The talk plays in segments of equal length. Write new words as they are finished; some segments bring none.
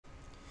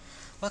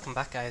Welcome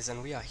back guys,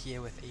 and we are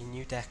here with a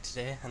new deck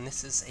today, and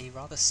this is a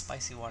rather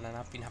spicy one and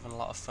I've been having a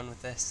lot of fun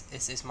with this.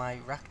 This is my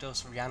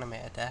Rakdos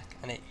Reanimator deck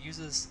and it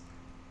uses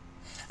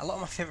a lot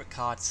of my favourite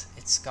cards.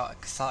 It's got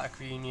Cathartic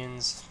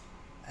Reunions,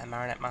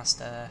 Marionette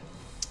Master,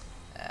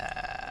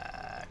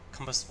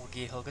 Combustible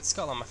Gearhulk. It's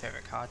got a lot of my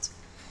favourite cards.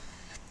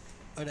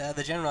 But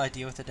the general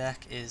idea with the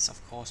deck is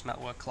of course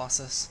Metalwork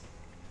Colossus.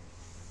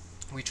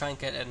 We try and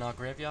get it in our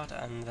graveyard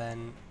and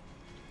then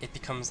it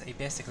becomes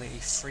basically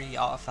a free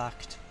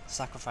artifact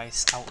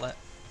sacrifice outlet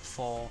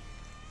for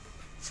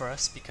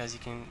us, because you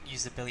can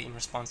use the ability in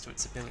response to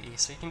its ability.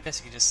 So you can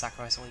basically just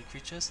sacrifice all your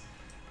creatures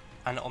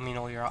and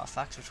all your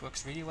artifacts, which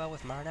works really well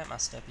with Marionette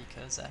Master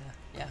because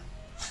yeah.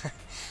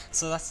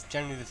 So that's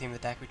generally the theme of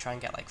the deck. We try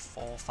and get like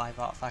 4 or 5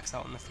 artifacts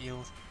out in the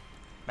field,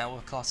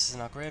 Metalwork Colossus in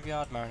our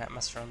graveyard, Marionette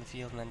Master on the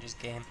field, and then just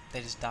game.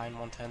 They just die in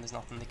one turn, there's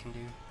nothing they can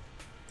do.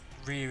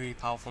 Really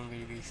powerful and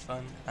really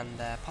fun, and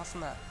apart from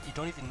that, you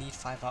don't even need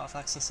 5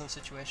 artifacts in some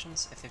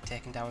situations if they've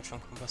taken damage from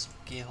Combustible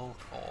Gearhulk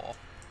or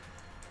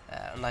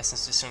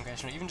Unlicensed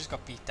Disintegration, or even just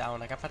got beat down.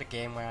 Like I've had a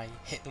game where I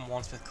hit them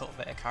once with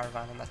Cultivated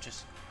Caravan and that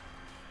just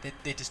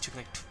they just took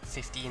like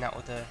 15 out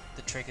of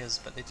the triggers,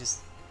 but they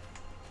just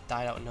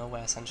died out of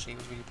nowhere essentially. It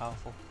was really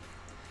powerful.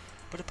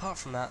 But apart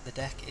from that, the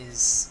deck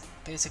is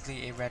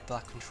basically a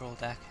red-black control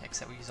deck,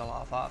 except we use a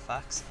lot of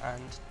artifacts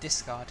and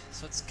discard,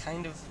 so it's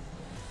kind of,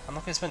 I'm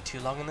not going to spend too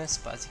long on this,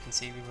 but as you can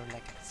see we run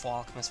like 4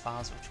 Alchemist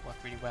Files, which work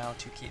really well,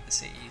 2 Keep the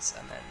Cities,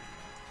 and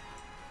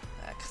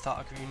then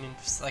Cathartic Reunion,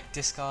 like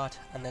discard,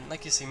 and then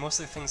like you see most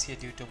of the things here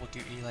do double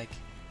duty, like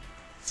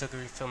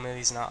Familiar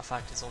is an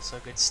artifact, is also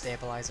a good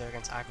stabilizer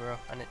against aggro,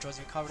 and it draws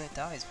you a card when it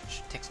dies,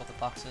 which ticks all the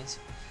boxes.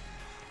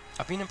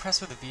 I've been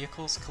impressed with the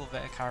vehicles,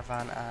 Cultivated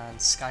Caravan and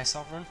Sky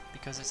Sovereign,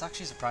 because it's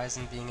actually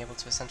surprising being able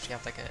to essentially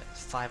have like a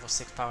 5 or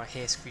 6 power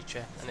haste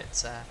creature, and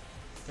it's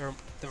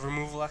the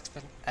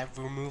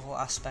removal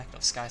aspect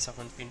of Sky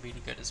Sovereign's been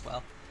really good as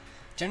well.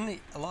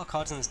 Generally, a lot of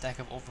cards in this deck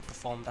have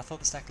overperformed. I thought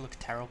this deck looked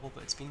terrible,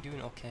 but it's been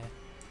doing okay.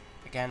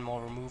 Again,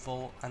 more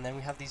removal, and then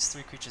we have these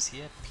 3 creatures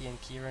here, P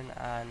and Kieran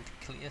and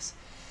Kaledesh.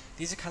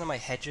 These are kind of my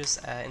hedges.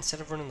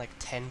 Instead of running like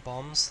 10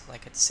 bombs,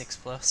 like at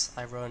 6+,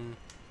 I run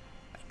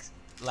like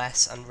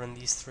less and run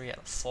these 3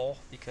 at 4,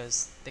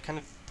 because they kind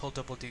of pull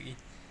double duty.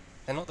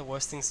 They're not the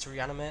worst things to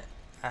reanimate,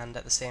 and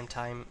at the same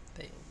time,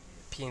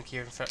 P and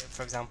Kieran,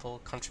 for example,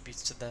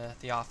 contributes to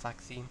the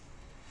artifact theme.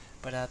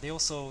 But they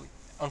also,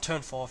 on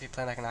turn 4, if you're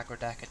playing like an aggro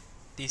deck,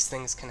 these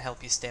things can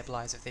help you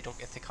stabilize if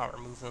they can't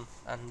remove them,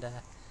 and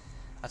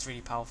that's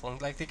really powerful.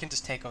 And like they can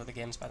just take over the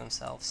games by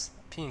themselves.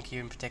 P and Q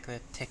in particular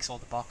ticks all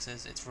the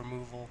boxes. It's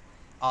removal,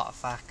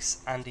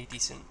 artifacts, and a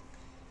decent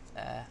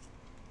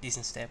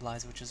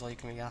stabilizer, which is all you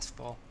can really ask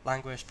for.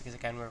 Languish, because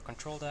again we're a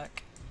control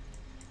deck.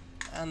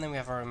 And then we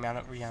have our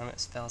reanimate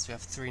spells. We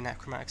have 3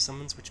 necromantic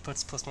summons, which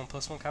puts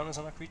 +1/+1 counters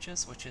on our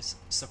creatures, which is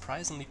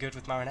surprisingly good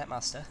with Marionette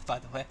Master, by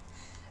the way.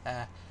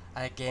 I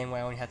had a game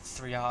where I only had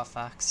 3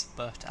 artifacts,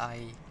 but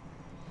I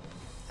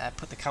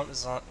put the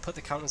counters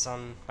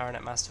on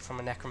Marionette Master from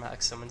a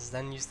necromantic summons,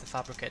 then used the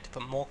Fabricate to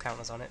put more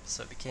counters on it,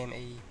 so it became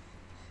a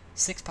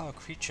 6 power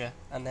creature,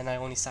 and then I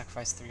only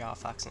sacrificed 3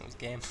 artifacts and it was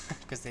game,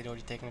 because they'd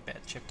already taken a bit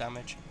of chip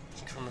damage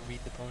from a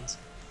Read the Bones.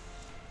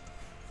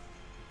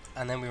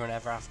 And then we run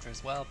Ever After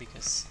as well,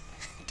 because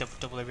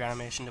double the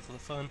reanimation, double the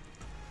fun.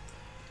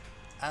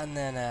 And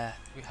then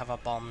we have our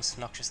bombs,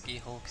 Noxious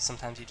Gearhulk.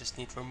 Sometimes you just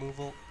need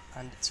removal,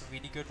 and it's a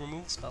really good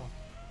removal spell.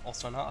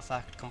 Also an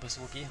artifact,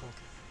 Combustible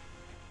Gearhulk.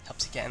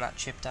 Helps you get in that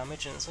chip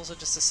damage, and it's also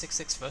just a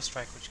 6/6 first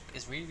strike, which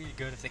is really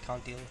good if they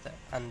can't deal with it.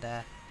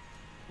 And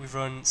we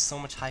run so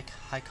much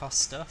high cost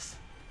stuff,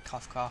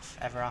 Cough Cough,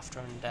 Ever After,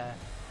 and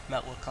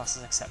Metalwork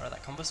Colossus, etc.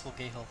 that Combustible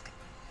Gearhulk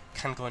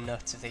can go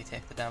nuts if they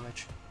take the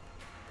damage.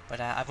 But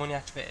I've only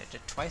activated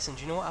it twice, and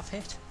do you know what I've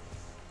hit?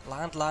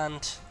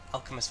 Land,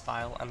 Alchemist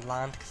File, and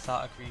land,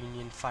 Cathartic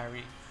Reunion,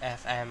 Fiery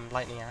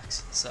Lightning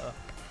Axe. So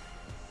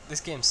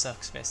this game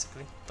sucks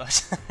basically,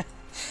 but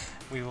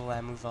we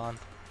will move on.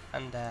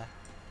 And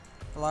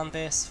land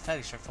base,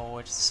 fairly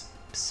straightforward. It's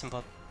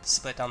simple,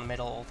 split down the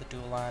middle, all the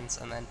dual lands,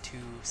 and then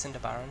 2 Cinder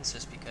Barons,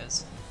 just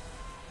because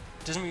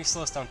it doesn't really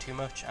slow us down too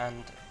much,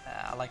 and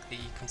I like the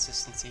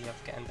consistency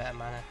of getting better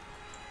mana.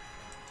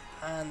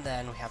 And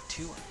then we have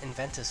 2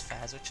 Inventor's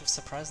Fairs, which have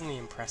surprisingly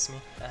impressed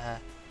me.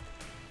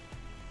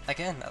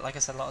 Again, like I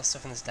said, a lot of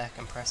stuff in this deck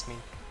impressed me.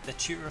 The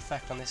tutor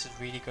effect on this is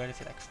really good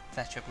if you like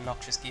fetch up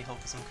Noxious Gearhulk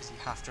because you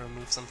have to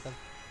remove something.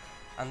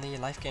 And the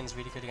life gain is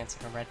really good against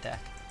like a red deck.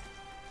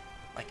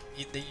 Like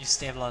you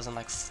stabilize on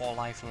like 4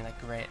 life and you're like,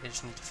 great, they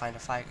just need to find a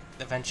fire.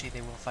 Eventually they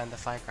will find the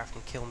Firecraft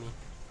and kill me.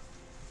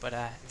 But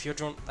if you're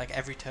drawn like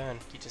every turn,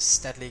 you just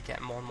steadily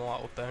get more and more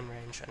out of burn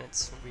range, and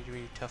it's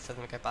really tough for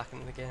them to get back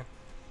into the game.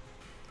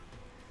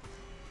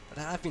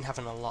 But I've been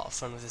having a lot of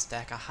fun with this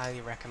deck. I highly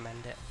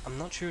recommend it. I'm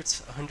not sure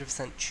it's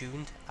 100%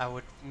 tuned. I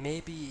would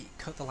maybe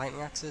cut the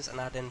Lightning Axes and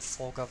add in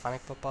 4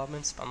 Galvanic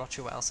Bombardments, but I'm not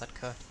sure what else I'd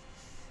cut.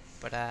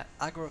 But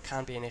aggro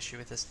can be an issue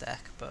with this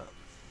deck, but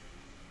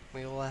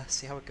we'll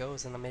see how it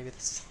goes, and then maybe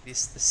this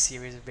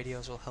series of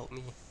videos will help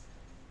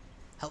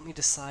me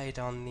decide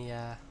on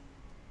the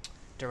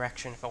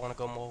direction if I want to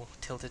go more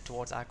tilted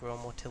towards aggro,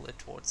 more tilted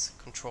towards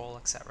control,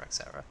 etc,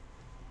 etc.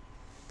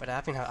 But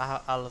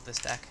I love this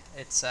deck.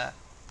 It's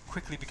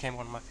quickly became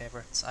one of my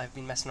favourites. I've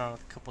been messing around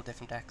with a couple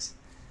different decks.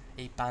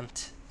 A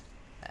Bant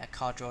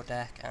card draw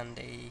deck and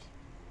a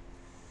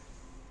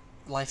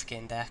life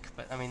gain deck,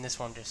 but I mean this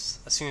one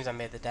just, as soon as I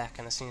made the deck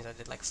and as soon as I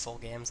did like full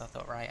games, I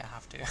thought, right, I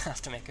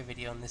have to make a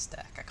video on this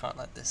deck. I can't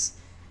let this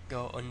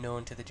go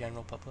unknown to the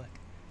general public.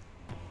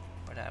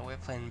 But we're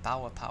playing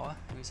Bower Power,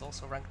 who's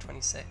also rank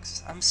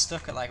 26. I'm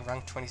stuck at like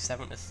rank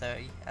 27 to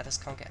 30. I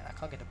can't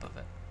get above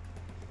it.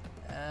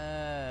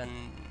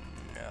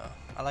 No.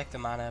 I like the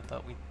mana,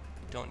 but we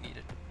don't need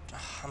it.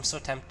 I'm so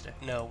tempted.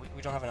 No,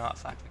 we don't have an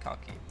artifact. We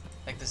can't keep.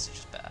 Like, this is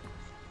just better.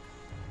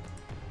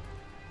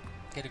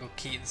 Get to go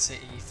Key to the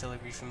City,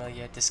 Filigree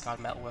Familiar, discard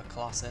Metalwork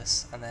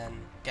Colossus, and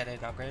then get it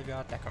in our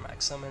graveyard,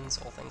 Necromantic Summons,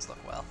 all things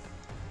look well.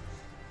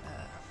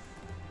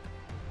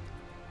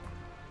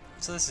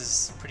 So this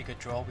is a pretty good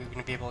draw. We're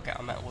going to be able to get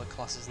our Metalwork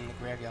Colossus in the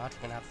graveyard.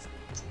 We're going to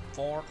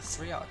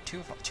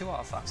have two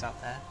artifacts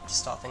out there to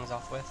start things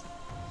off with.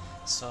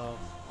 So,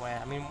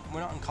 I mean, we're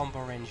not in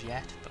combo range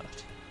yet,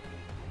 but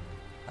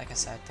like I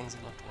said, things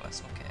have looked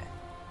worse. Okay.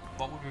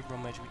 What would we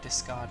rummage? We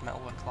discard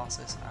Metalwork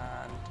Colossus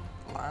and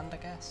land, I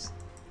guess?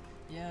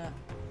 Yeah.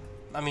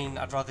 I mean,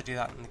 I'd rather do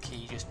that than the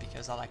key just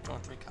because I like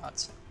drawing 3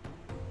 cards.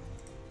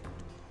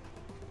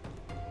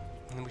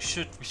 And we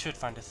should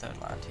find a third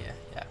land here.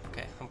 Yeah,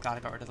 okay. I'm glad I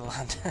got rid of the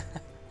land.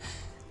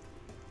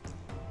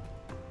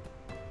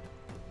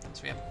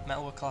 So we have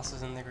Metalwork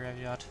Colossus in the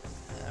graveyard.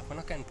 We're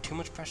not getting too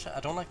much pressure. I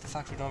don't like the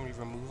fact we don't have any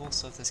removal,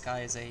 so if this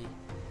guy is a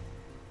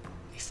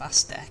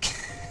fast deck,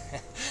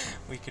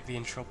 we could be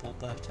in trouble,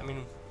 but I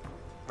mean,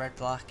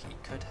 red-black,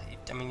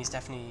 I mean, he's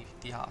definitely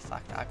the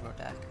artifact aggro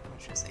deck,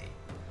 which is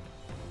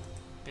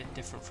a bit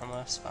different from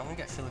us, but I'm going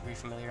to get Filigree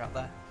Familiar out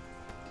there.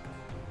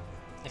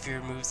 If he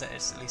removes it,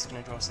 it's at least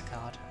going to draw us a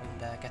card,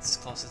 and gets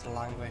us closer to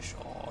Languish,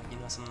 or, you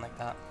know, something like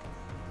that.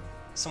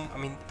 I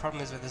mean, the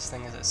problem is with this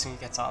thing is that as soon as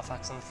he gets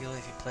artifacts on the field,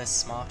 if he plays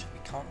smart,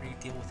 we can't really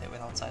deal with it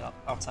with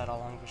outside our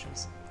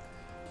Languishes.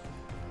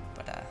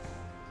 But,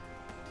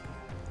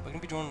 we're going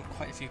to be drawing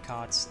quite a few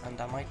cards, and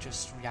I might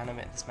just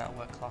reanimate this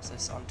Metalwork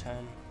Colossus on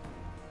turn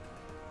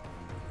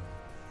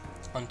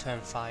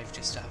 5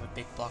 just to have a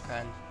big blocker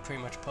and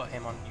pretty much put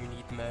him on You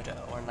Need Murder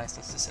or a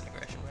License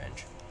Disintegration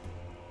range.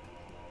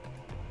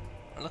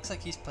 It looks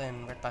like he's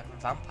playing red-back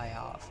Vampire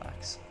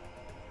artifacts.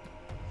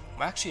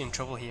 We're actually in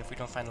trouble here if we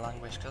don't find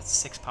Languish, because that's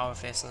 6 power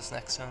facing us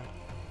next turn.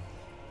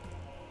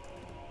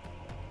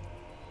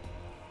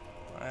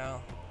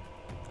 Well,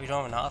 we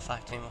don't have an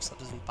artifact anymore, so that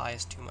doesn't buy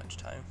us too much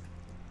time.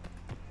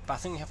 But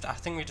I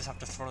think we just have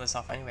to throw this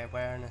off anyway.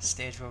 We're in a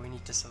stage where we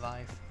need to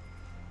survive,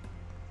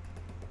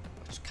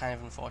 which is kind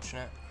of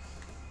unfortunate.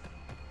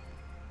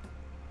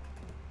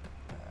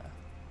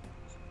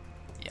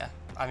 Yeah,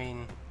 I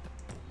mean,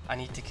 I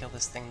need to kill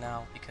this thing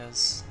now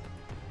because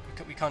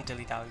we can't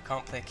dilly-dally. We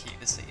can't play Key to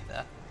the City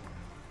there.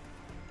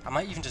 I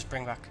might even just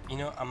bring back,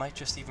 I might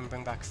just even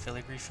bring back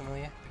Filigree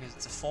Familiar, because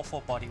it's a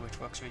 4/4 body which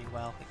works really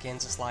well. It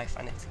gains its life,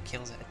 and if it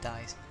kills it, it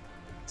dies.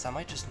 So I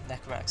might just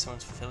Necromantic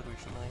Summons for Filigree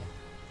Familiar.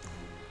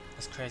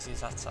 As crazy as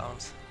that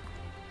sounds.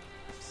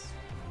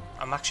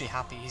 I'm actually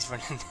happy he's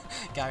running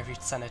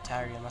Gyreed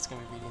Sanitarium. That's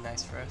going to be really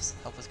nice for us.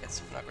 Help us get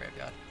stuff in our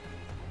graveyard.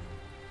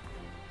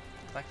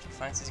 Collect your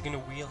finds. Is he going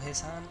to wheel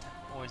his hand,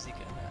 or is he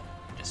going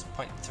to just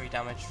 0.3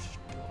 damage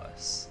to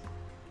us?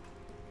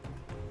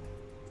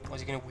 Or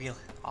is he going to wheel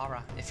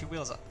Aura? If he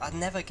wheels, I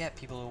never get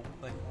people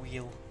who like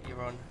wheel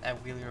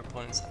your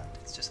opponent's hand.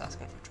 It's just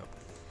asking for trouble.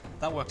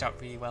 That worked out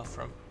really well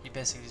for him. He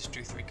basically just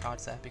drew 3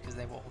 cards there because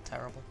they were all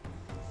terrible.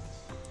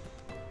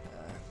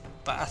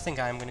 But I think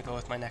I'm going to go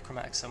with my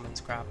Necromantic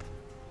Summons, grab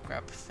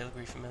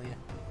Filigree Familiar.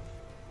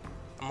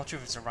 I'm not sure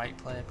if it's the right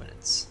play, but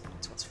it's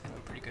what's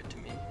feeling pretty good to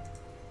me.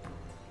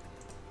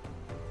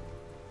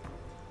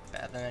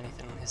 Better than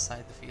anything on his side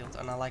of the field,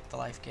 and I like the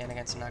life gain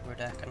against an aggro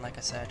deck, and like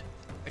I said,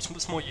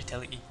 it's more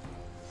utility.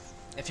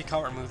 If you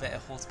can't remove it, it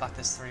holds back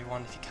this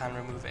 3/1. If you can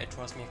remove it, it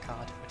draws me a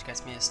card, which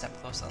gets me a step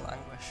closer to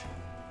Languish.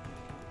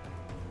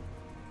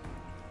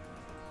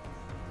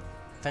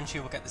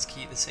 Eventually we'll get this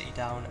Key to the City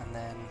down, and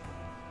then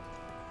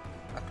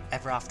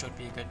Ever After would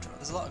be a good draw.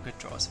 There's a lot of good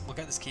draws. We'll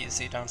get this Key to the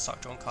City down and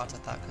start drawing cards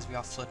like that, because we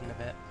are flooding a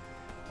bit.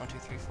 1, 2,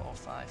 3, 4,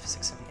 5,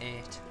 6, 7,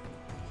 8.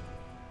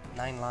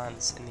 9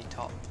 lands in the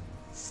top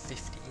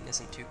 15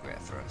 isn't too great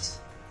for us.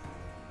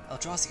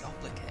 Eldrazi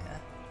Obligator.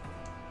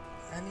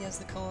 And he has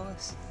the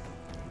colourless.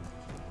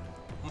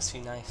 Must be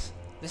nice.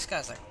 This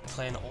guy's like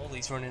playing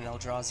he's running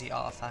Eldrazi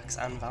artifacts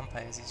and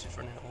vampires. He's just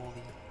running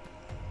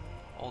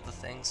all the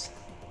things.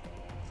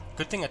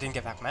 Good thing I didn't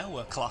get back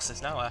Metalwork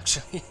Colossus now,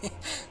 actually.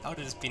 That would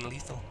have just been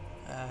lethal.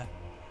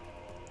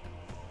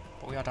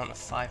 But we are down to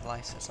 5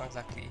 life, so it's not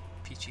exactly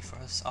peachy for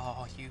us.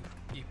 Oh, you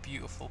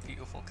beautiful,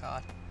 beautiful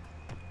card.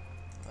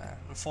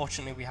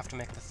 Unfortunately, we have to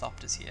make the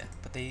Thopters here,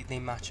 but they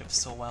match up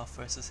so well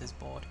versus his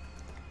board.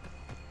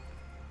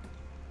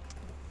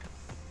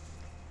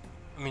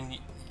 I mean,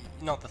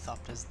 not the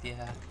Thopters,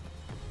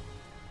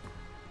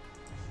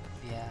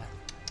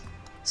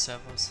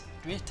 servos.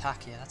 Do we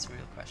attack here? That's a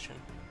real question.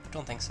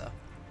 Don't think so.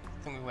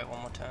 I think we wait one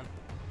more turn.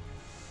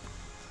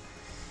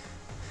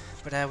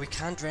 But we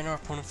can drain our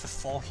opponent for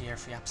 4 here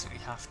if we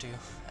absolutely have to.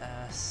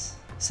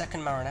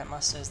 Second Marionette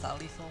Master, is that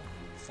lethal?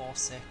 4,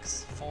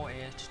 6, 4,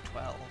 8,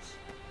 12,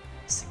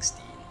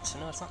 16. So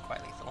no, it's not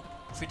quite lethal.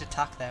 If we'd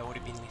attacked there, it would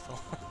have been lethal.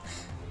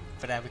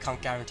 But we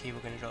can't guarantee we're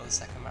going to draw the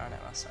second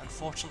Marionette Master.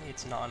 Unfortunately,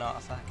 it's not an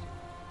artifact,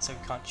 so we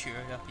can't tutor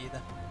it up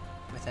either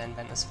with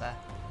Inventor's Fair.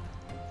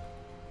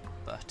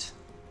 But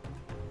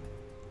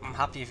I'm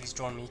happy if he's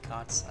drawn me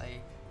cards.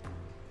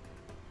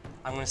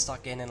 I'm going to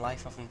start gaining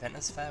life off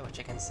Inventor's Fair, which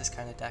against this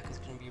kind of deck is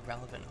going to be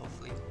relevant,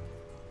 hopefully.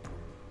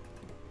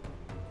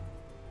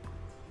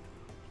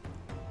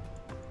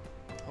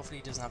 Hopefully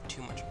he doesn't have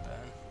too much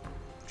burn.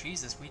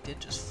 Jesus, we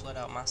did just flood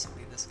out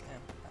massively this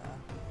game.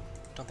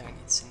 Don't think I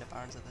need Cinder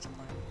Barons at this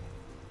point.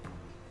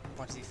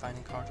 What is he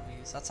finding card to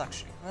use? That's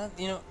actually...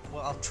 you know,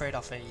 well, I'll trade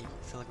off a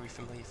Filigree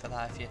Familiar for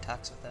that if he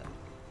attacks with it.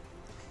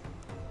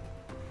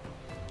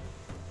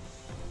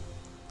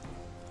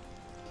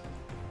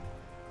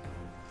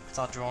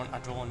 So I draw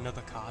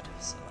another card,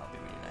 so that'll be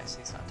really nice.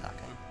 He's not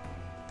attacking.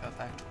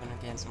 Perfect, we're going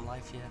to gain some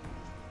life here.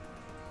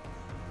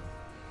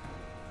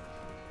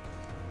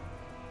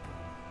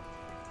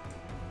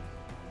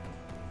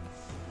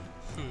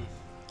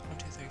 One,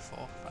 two, three,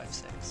 four, five,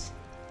 six.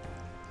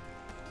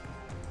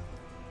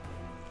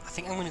 I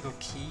think I'm going to go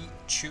Key,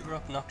 tutor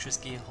up Noxious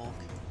Gear Hulk,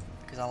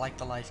 because I like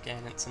the life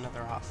gain, it's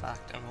another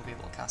artifact, and we'll be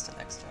able to cast it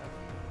next turn.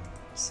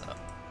 So,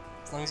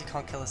 as long as he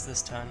can't kill us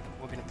this turn,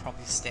 we're going to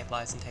probably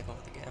stabilize and take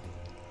over the game.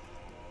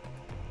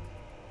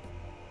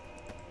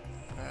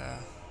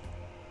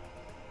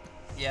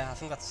 Yeah, I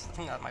think that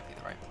might be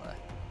the right play.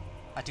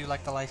 I do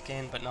like the life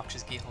gain, but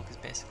Noxious Gear Hulk is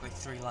basically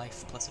 3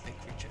 life plus a big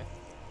creature.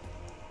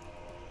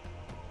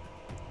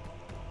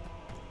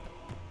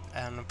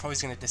 And I'm probably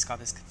going to discard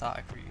this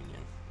Cathartic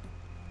Reunion.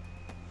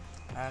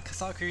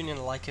 Cathartic Reunion,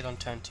 I like it on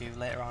turn 2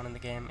 later on in the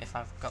game if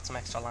I've got some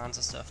extra lands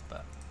and stuff,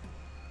 but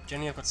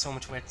generally I've got so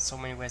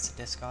many ways to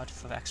discard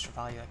for the extra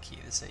value I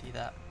keep the city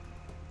that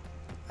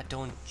I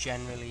don't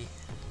generally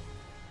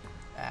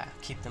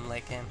keep them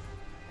late game.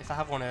 If I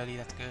have one early,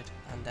 that's good,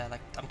 and like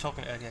I'm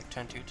talking early, like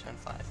turn 2, turn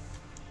 5.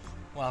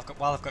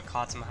 While I've got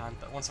cards in my hand,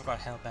 but once I've got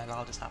Hellbent,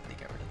 I'll just happily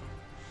get rid of them.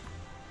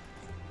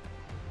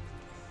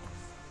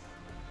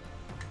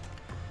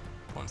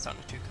 One's down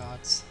to 2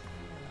 cards.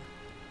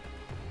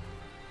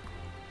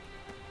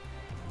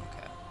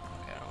 Okay,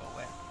 I'll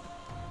wait.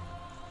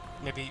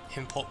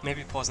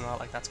 Maybe pausing out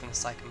like that's going to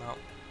psych him out.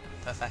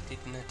 Perfect, he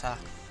didn't attack.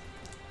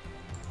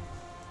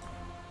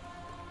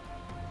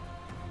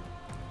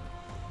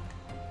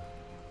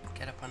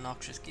 Get up on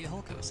Noxious Gear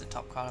Hulk. It was the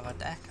top card of our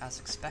deck, as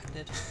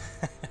expected.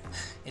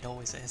 It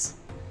always is.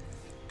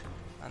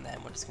 And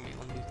then we're just going to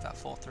be able to nuke that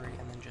 4-3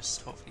 and then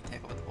just hopefully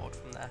take over the board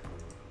from there.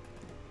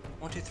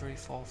 1, 2, 3,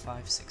 4,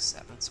 5, 6,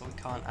 7. So we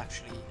can't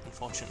actually,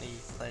 unfortunately,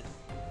 play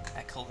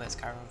Culvert's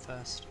Caravan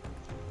first.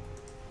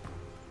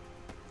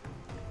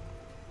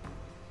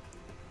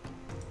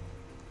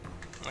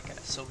 Okay,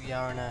 so we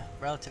are in a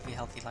relatively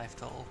healthy life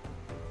total.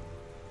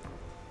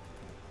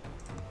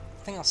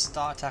 I think I'll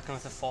start attacking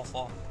with a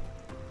 4-4.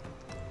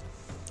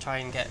 Try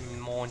and get him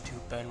more into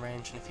burn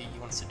range, and if he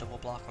wants to double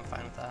block, I'm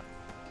fine with that.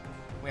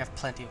 We have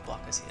plenty of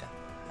blockers here.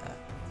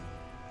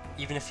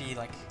 Even if he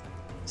like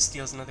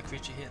steals another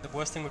creature here, the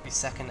worst thing would be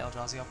second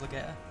Eldrazi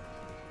Obligator.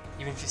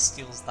 Even if he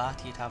steals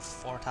that, he'd have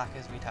 4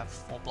 attackers, we'd have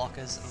 4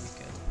 blockers, and we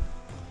could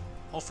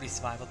hopefully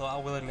survive, although I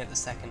will admit the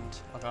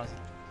second Eldrazi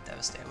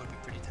Devastator would be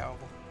pretty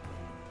terrible.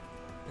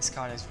 This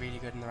card is really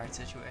good in the right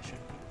situation.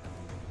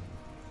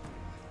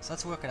 So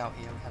let's work it out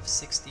here. We have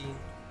 16,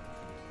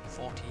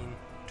 14,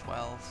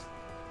 12,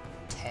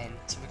 10.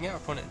 So if we can get our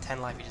opponent at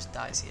 10 life, he just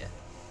dies here.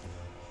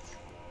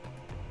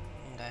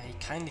 And he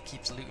kind of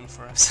keeps looting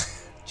for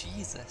us.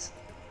 Jesus.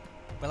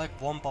 We're like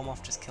 1 bomb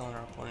off just killing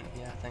our opponent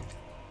here, I think.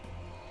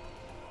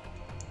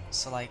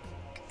 So like,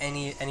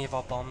 any of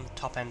our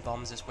top end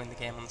bombs just win the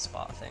game on the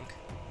spot, I think.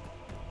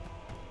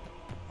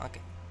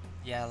 Okay.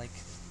 Yeah, like,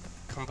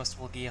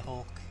 Combustible Gear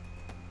Hulk.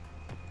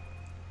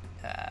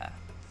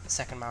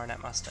 Second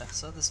Marionette Master.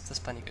 So there's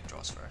plenty of good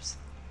draws for us.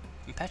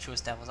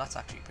 Impetuous Devils, that's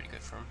actually pretty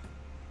good for him.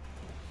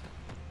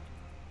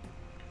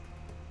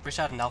 Wish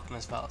I had an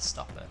Alchemist as well to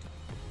stop it.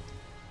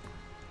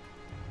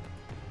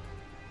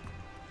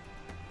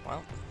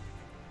 Well,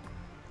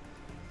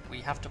 we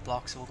have to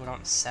block, so we'll go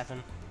down to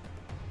 7.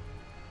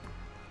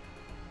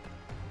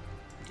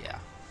 Yeah.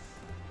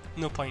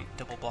 No point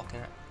double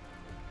blocking it.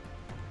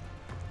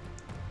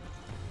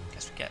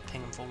 Guess we get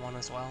ping him for 1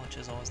 as well, which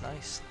is always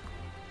nice.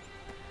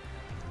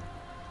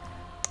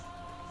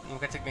 We'll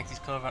get to make these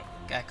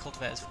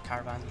cultivators for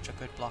caravans, which are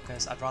good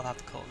blockers. I'd rather have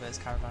the cultivators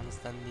caravans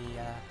than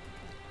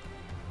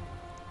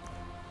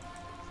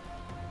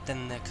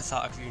the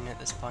Cathartic Reunion at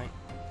this point.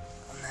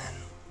 And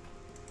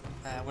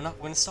then we're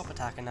going to stop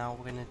attacking now.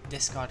 We're going to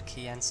discard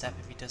key end step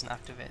if he doesn't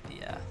activate the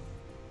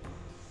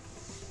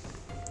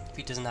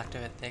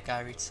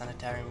Guy Reach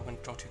Sanitarium. We're going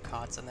to draw 2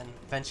 cards, and then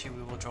eventually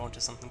we will draw into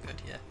something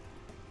good here.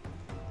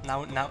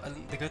 Now,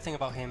 the good thing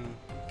about him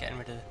getting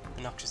rid of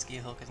the Noxious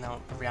Gear Hook is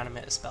now the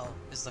Reanimator spell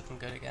is looking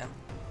good again.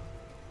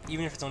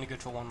 Even if it's only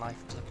good for 1 life,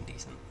 it's looking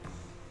decent.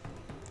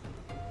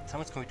 So how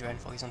much can we drain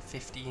for? He's on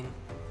 15.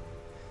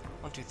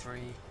 1, 2,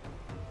 3.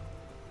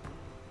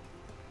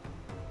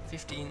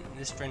 15,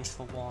 this drains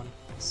for 1,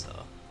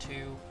 so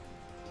 2,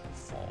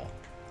 4,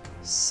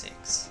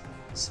 6.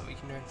 So we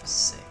can drain for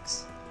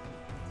 6.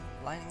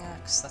 Lightning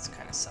Axe, that's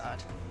kind of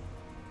sad.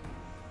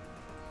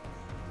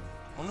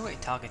 I wonder what he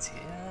targets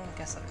here. I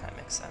guess that kind of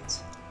makes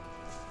sense.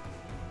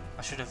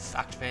 I should have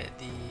activated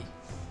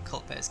the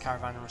Cultivator's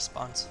Caravan in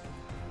response,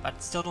 but I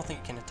still don't think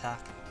it can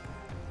attack.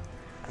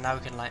 And now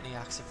we can Lightning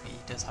Axe if he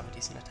does have a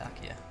decent attack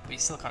here, but he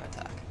still can't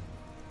attack.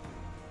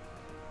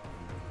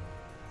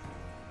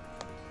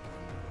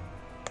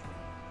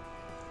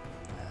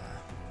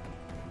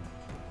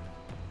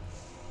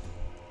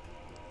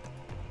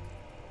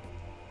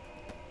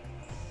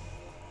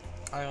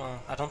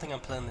 I don't think I'm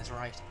playing this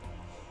right.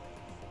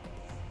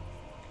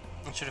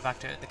 I should have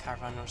activated the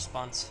Caravan in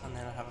response, and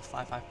then I'd have a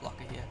 5/5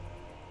 blocker here.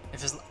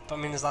 If his, but I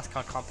mean, his last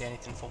card can't be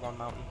anything for 1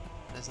 mountain.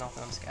 There's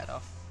nothing I'm scared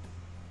of,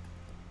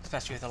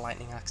 especially with the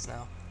Lightning Axe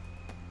now.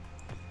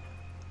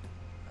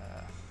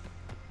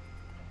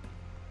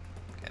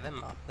 Okay,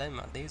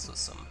 these are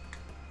some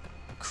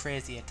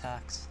crazy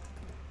attacks.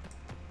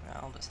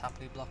 I'll just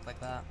happily block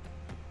like that.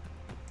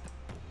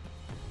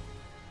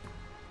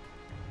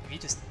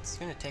 He's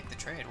gonna take the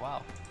trade,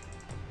 wow.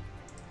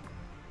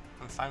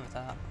 I'm fine with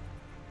that.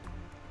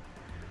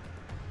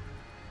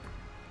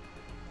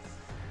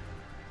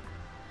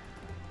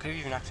 Could have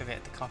even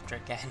activated the Copter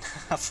again.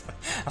 I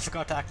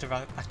forgot to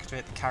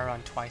activate the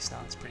Caravan twice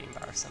now, it's pretty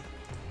embarrassing.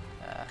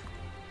 I'm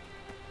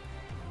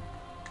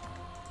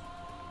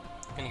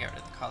gonna get rid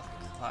of the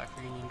Cathartic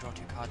Reunion, draw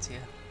 2 cards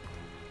here.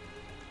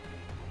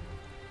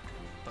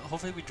 But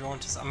hopefully we draw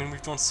into, I mean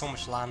we've drawn so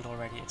much land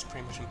already, it's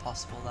pretty much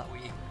impossible that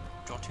we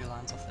draw 2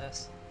 lands off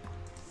this.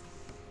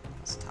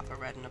 Let's tap a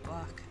red and a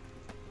black.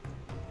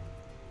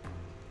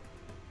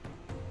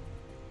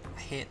 I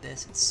hate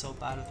this, it's so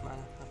bad with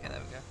mana. Okay, there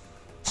we go.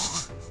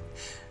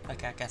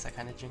 Okay, I guess I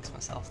kind of jinxed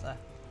myself there.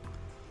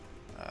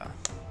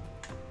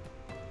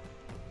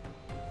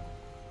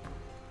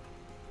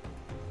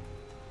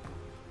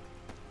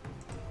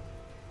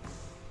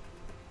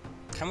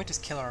 Can we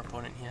just kill our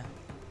opponent here?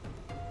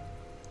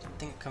 I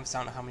think it comes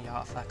down to how many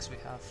artifacts we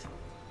have.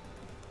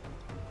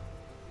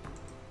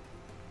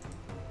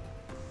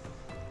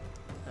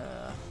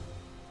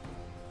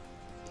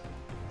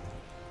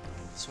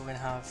 So we're going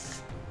to have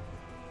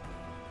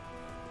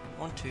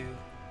 1, 2,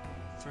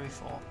 3,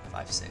 4,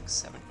 5, 6,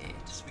 7, 8.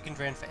 So we can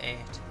drain for 8.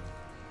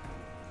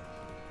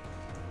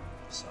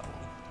 So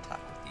we'll attack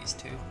with these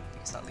 2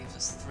 because that leaves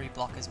us 3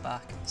 blockers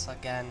back. So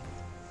again,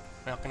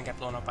 we're not going to get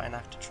blown up by an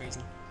act of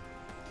treason.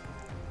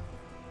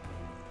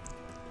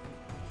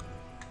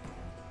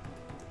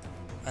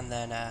 And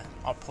then our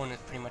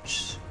opponent's pretty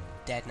much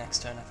dead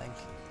next turn, I think.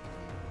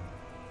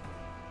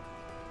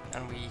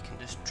 And we can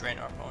just drain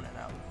our opponent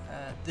out.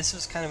 This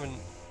was kind of a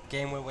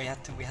game where we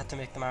had to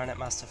make the Marionette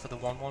Master for the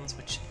 1/1s,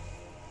 which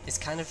is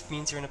kind of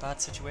means you're in a bad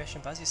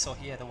situation. But as you saw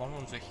here, the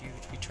 1/1s were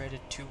huge. We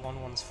traded 2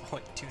 1/1s for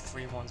 2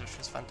 3/1s, which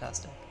was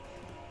fantastic.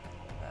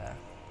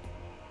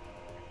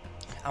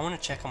 I want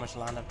to check how much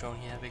land I've drawn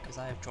here because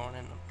I have drawn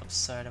an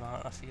absurd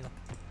amount. I feel.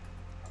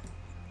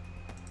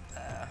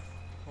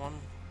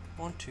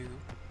 1, 2,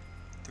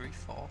 3,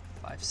 4,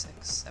 5,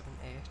 6, 7,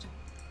 8,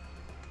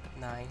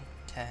 9,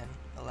 10,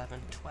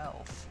 11,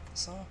 12.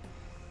 So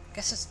I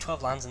guess it's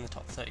 12 lands in the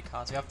top 30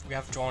 cards. We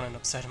have drawn an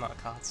absurd amount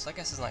of cards, so I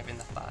guess it's not even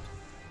that bad.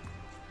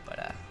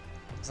 But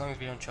as long as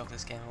we don't choke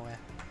this game away,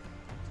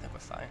 I think we're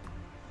fine.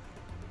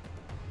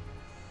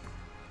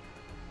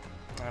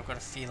 And I've got a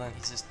feeling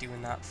he's just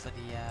doing that for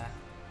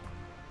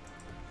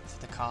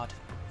the card.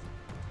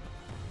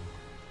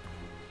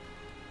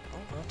 Oh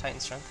no, Titan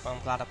Strength. Well,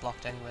 I'm glad I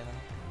blocked anyway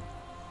then.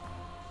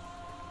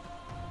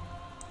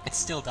 It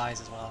still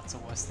dies as well, that's the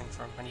worst thing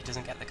for him, and he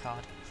doesn't get the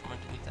card from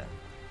underneath it.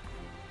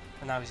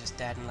 And now he's just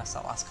dead unless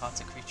that last card's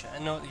a creature.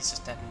 And no, he's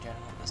just dead in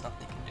general, there's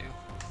nothing he can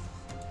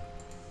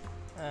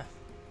do.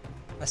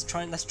 Let's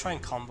try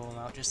and combo him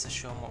out just to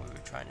show him what we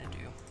were trying to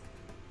do.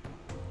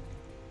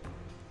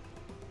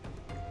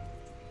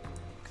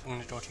 I'm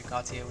going to draw 2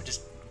 cards here, we'll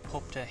just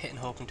hope to hit and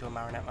hope into a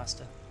Marionette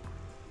Master.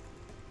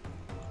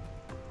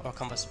 Or a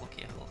Combustible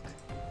Gear Hulk.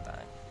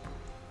 Bang.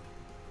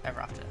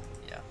 Ever after,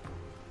 yeah.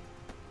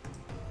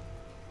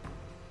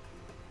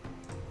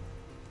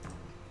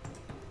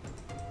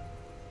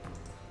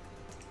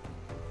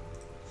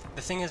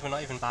 The thing is, we're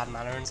not even bad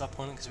mana in our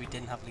opponent because we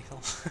didn't have lethal.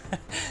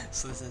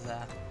 So this is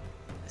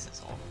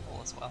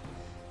all as well.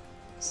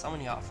 So how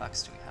many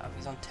artifacts do we have?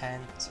 He's on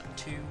 10, so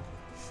 2,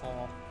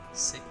 4,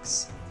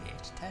 6,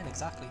 8, 10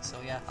 exactly. So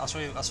yeah, I'll show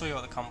you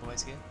what the combo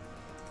is here.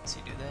 So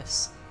you do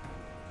this,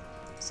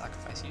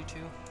 sacrifice you 2,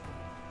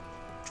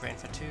 drain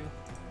for 2.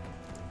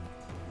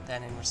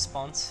 Then in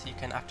response, you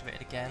can activate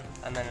it again,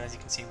 and then as you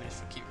can see, we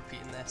just keep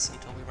repeating this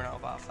until we run out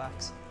of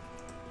artifacts.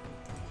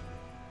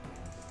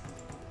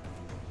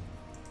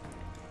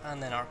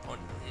 And then our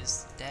opponent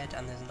is dead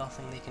and there's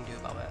nothing they can do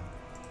about it.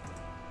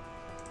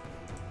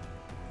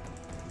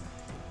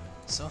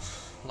 So,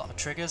 a lot of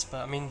triggers,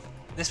 but I mean,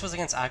 this was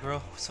against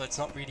aggro, so it's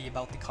not really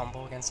about the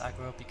combo against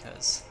aggro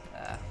because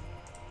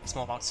it's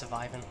more about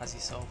surviving, as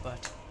you saw,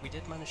 but we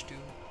did manage to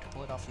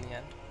pull it off in the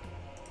end.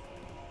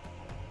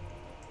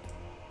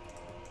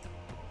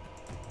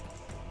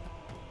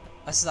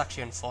 This is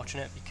actually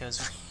unfortunate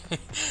because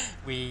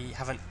we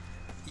have an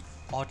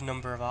odd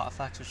number of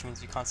artifacts, which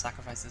means we can't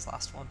sacrifice this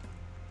last one.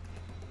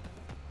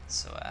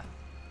 So,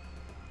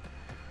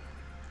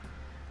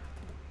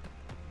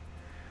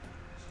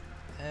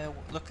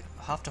 look,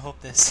 I have to hope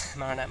this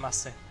Marionette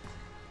Master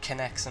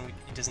connects and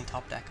he doesn't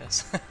top deck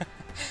us.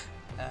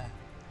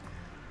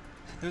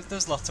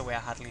 There's lots of way I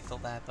had lethal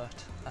there,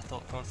 but I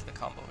thought going for the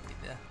combo would be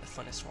the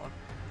funnest one.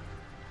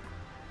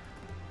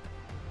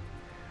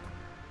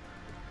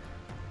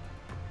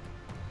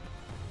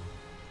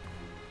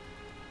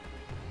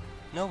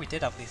 No, we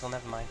did have lethal,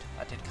 never mind.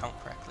 I did count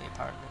correctly,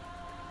 apparently.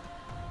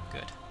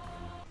 Good.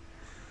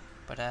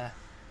 But,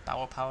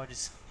 Power Power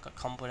just got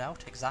comboed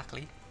out,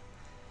 exactly.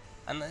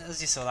 And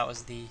as you saw, that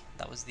was the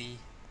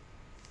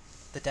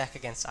deck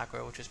against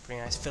aggro, which was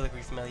pretty nice.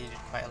 Filigree Familiar did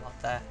quite a lot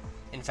there.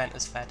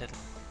 Inventor's Fair did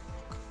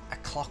a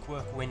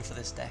clockwork win for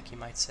this deck, you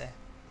might say.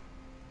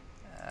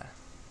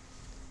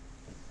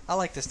 I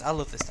like this. I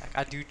love this deck.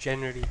 I do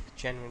genuinely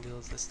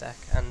love this deck,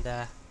 and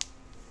I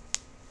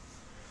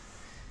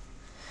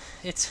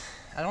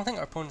don't think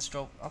our opponent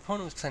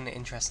was playing an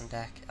interesting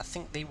deck. I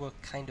think they were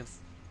kind of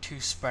too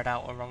spread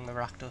out along the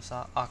Rakdos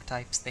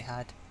archetypes. They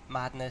had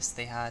Madness,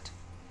 they had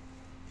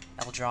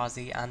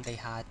Eldrazi, and they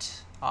had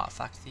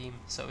Artifact Theme.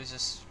 So it was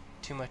just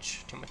too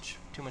much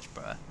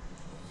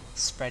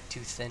spread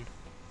too thin.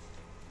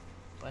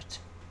 But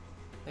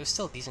it was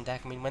still a decent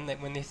deck. I mean, when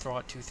they throw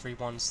out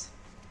 2/3/1s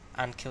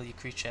and kill your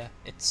creature,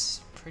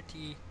 it's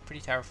pretty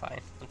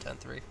terrifying on turn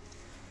 3.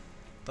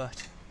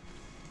 But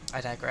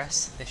I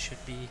digress. This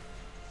should be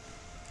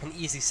an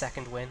easy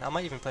second win. I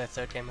might even play a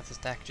third game with this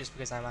deck just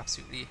because I'm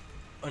absolutely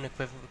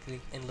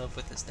unequivocally in love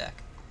with this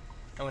deck.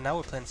 And now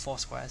we're playing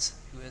Foursquares,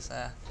 who is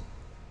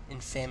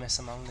infamous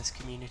among this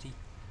community.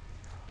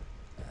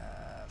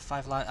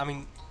 5 land. I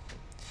mean,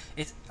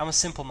 I'm a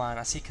simple man.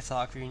 I see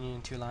Cathartic Reunion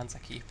in 2 lands. I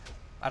keep.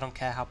 I don't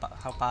care how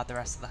bad the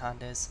rest of the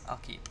hand is. I'll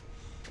keep.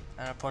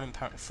 And our opponent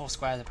apparently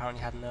Foursquares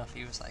apparently had enough.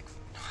 He was like,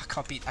 no, I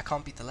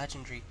can't beat the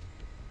legendary.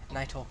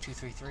 Nighthawk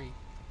 2/3/3.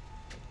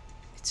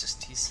 It's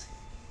just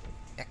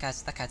that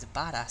guy's a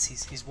badass.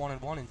 He's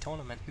 1-1 in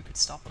tournament. Who could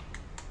stop him?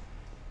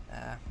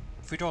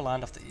 If we draw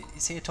land off the, you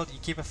see, I told you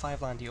keep a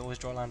 5 land. You always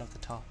draw land off the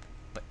top.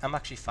 But I'm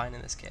actually fine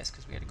in this case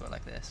because we had to go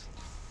like this.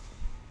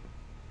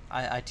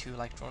 I too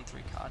like drawing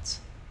 3 cards.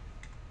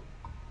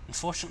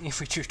 Unfortunately, if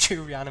we drew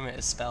 2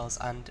 Reanimator spells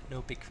and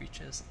no big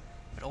creatures,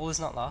 but all is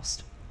not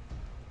lost.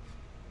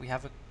 We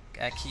have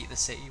a key to the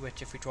city,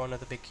 which if we draw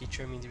another big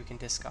creature means we can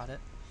discard it.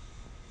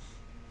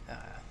 I'm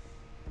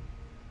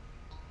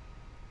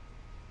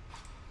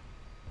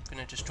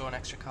gonna just draw an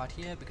extra card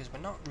here because we're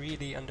not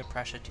really under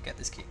pressure to get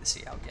this key to the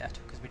city out yet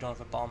because we don't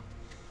have a bomb.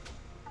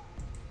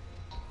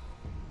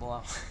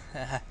 Wow.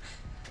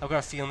 I've got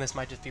a feeling this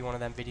might just be one of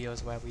them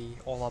videos where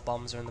all our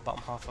bombs are in the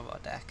bottom half of our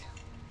deck.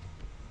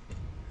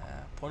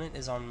 Opponent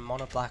is on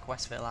Mono Black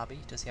Westvale Abbey.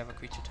 Does he have a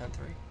creature turn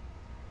 3?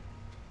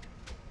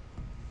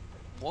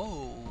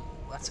 Whoa,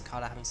 that's a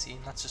card I haven't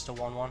seen. That's just a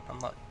 1/1. I'm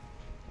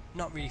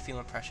not really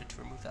feeling pressure to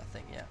remove that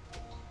thing yet.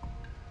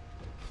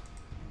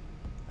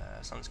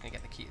 So I'm just gonna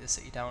get the key to the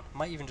city down.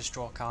 Might even just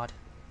draw a card,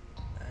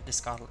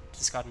 discard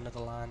another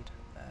land.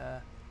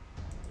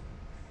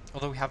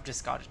 Although we have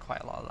discarded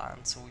quite a lot of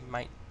land, so we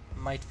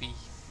might be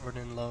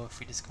running low if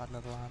we discard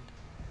another land.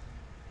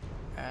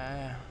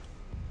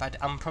 But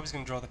I'm probably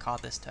going to draw the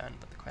card this turn,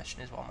 but the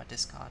question is, what am I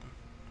discarding?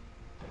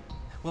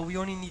 Well, we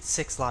only need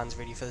 6 lands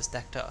really for this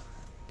deck to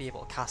be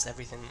able to cast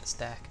everything in this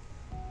deck,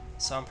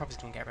 so I'm probably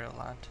going to get rid of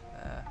land.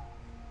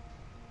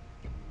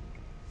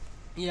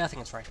 Yeah, I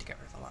think it's right to get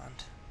rid of the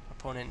land.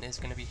 Opponent is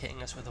going to be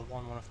hitting us with a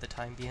 1/1 for the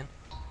time being.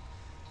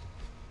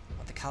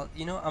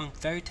 You know, I'm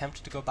very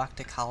tempted to go back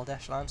to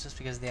Kaledesh lands just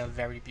because they are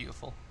very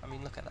beautiful. I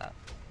mean, look at that.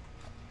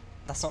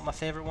 That's not my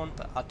favourite one,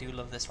 but I do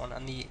love this one.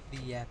 And I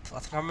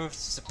think I remember if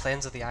it's the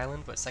Plains of the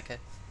Island, but it's like a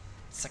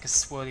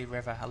swirly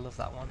river. I love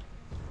that one.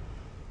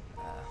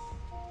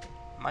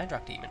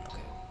 Mindrak Demon.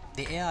 Okay.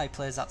 The AI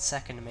plays that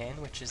second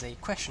main, which is a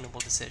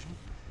questionable decision,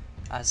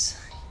 as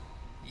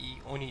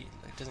he only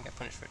doesn't get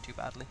punished for it too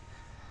badly.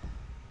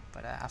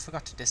 But I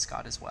forgot to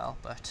discard as well.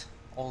 But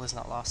all is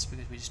not lost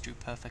because we just drew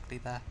perfectly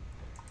there.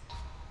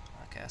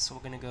 Okay, so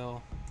we're gonna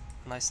go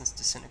License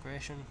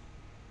Disintegration.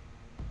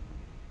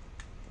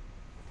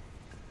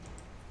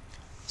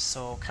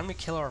 So, can we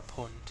kill our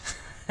opponent?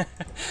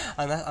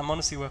 And I'm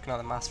honestly working on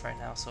the math right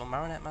now. So,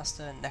 Marionette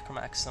Master,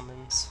 Necromantic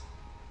Summons,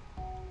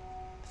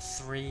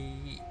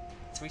 3,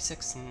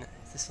 6,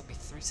 this will be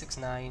 3, 6,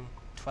 9,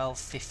 12,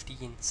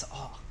 15. So,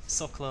 oh,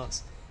 so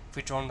close. If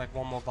we drawn like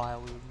one more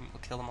vial, we'll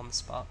kill them on the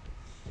spot.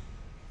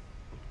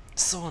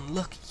 So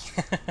unlucky.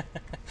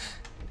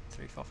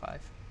 3, 4,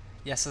 5.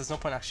 Yeah, so there's no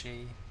point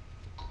actually.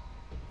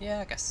 Yeah,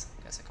 I guess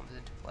it comes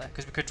into play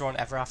because we could draw an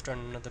Ever After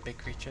and another big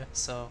creature,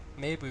 so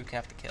maybe we can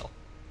have to kill.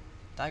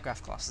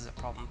 Digraph Colossus is a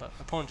problem, but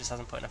opponent just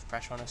hasn't put enough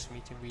pressure on us for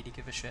me to really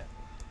give a shit.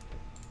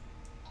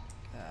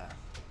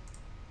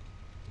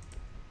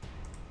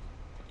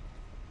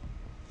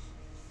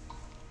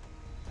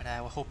 But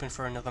we're hoping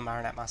for another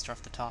Marionette Master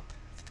off the top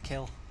for the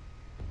kill.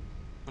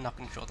 We're not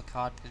going to draw the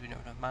card because we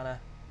don't have mana.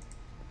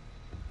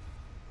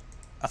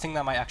 I think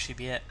that might actually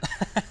be it.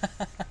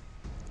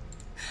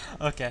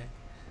 Okay,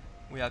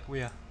 we are.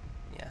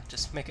 Yeah,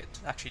 just make it.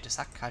 Actually, just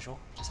act casual.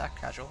 Just act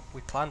casual.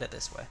 We planned it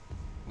this way.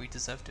 We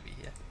deserve to be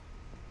here.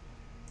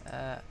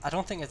 I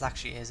don't think it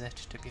actually is it,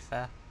 to be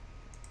fair.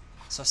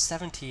 So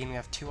 17, we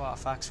have 2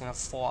 artifacts, we have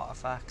 4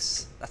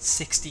 artifacts. That's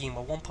 16,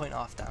 we're 1 point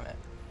off, damn it.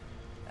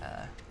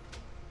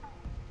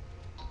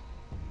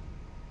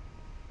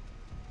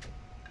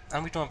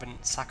 And we don't even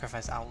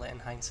sacrifice Outlet in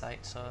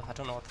hindsight, so I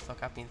don't know what the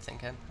fuck I've been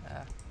thinking.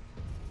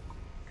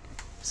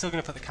 Still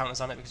gonna put the counters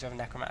on it because we have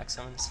Necromantic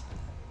Summons.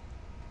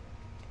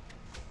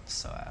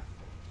 So,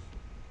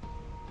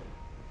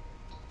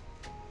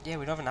 yeah,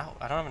 we don't have an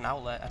I don't have an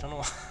Outlet, I don't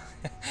know.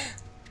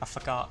 I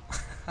forgot.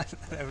 I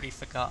already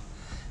forgot.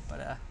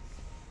 But,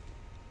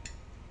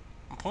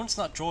 opponent's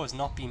not draw has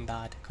not been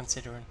bad,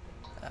 considering.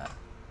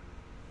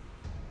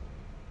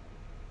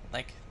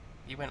 Like,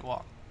 he went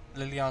what?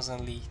 Liliana's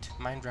an Elite,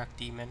 Mindrak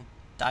Demon,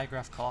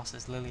 Digraph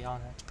Colossus,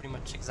 Liliana. It's pretty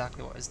much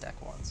exactly what his deck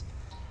wants.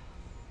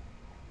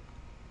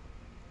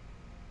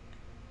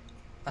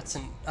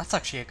 That's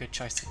actually a good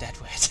choice to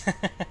deadweight.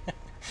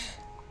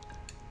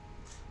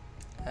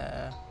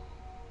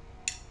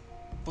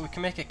 But we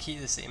can make a key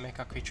to the city, make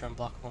our creature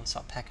unblockable and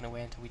start pecking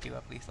away until we do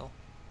have lethal.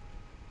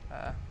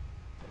 I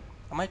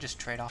might just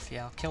trade off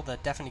here. I'll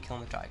definitely kill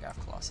the Digraph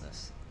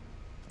Colossus.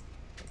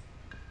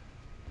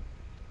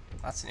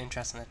 That's an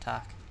interesting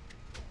attack.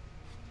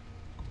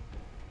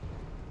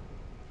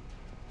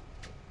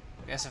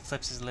 I guess it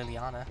flips his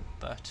Liliana,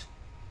 but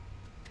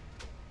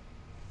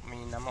I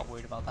mean, I'm not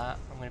worried about that.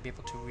 I'm going to be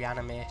able to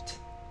reanimate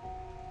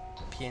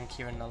Pian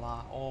Kieran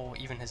Nala, or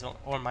even his own,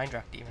 or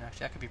Mindrak Demon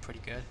actually. That could be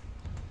pretty good.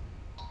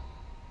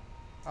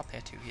 I'll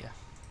pay 2 here.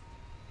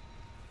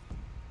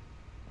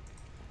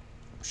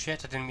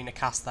 Shit, I didn't mean to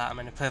cast that. I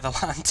meant to play the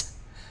land.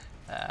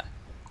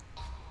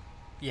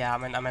 Yeah, I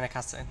meant to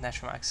cast the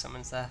Necromantic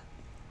Summons there.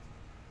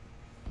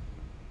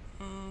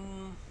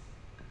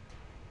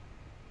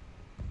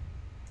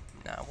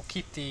 No, we'll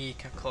keep the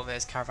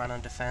Kaledesh Caravan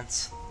on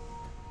defense.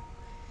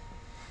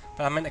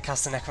 But I meant to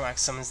cast the Necromantic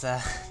Summons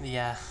there.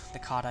 The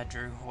card I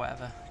drew, or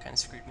whatever, kind of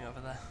screwed me over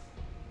there.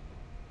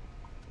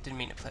 Didn't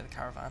mean to play the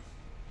Caravan.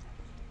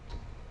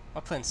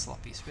 We're playing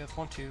sloppy, so we have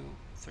 1, 2,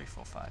 3,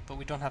 4, 5, but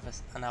we don't have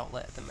an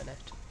outlet at the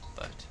minute.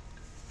 But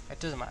it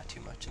doesn't matter too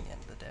much in the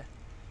end of the day.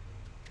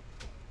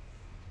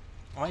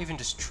 I might even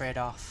just trade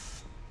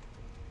off.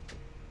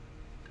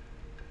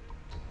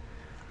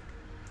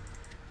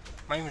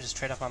 I might even just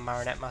trade off my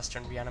Marionette Master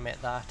and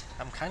reanimate that.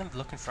 I'm kind of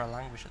looking for a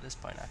language at this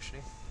point,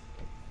 actually.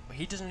 But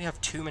he doesn't really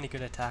have too many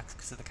good attacks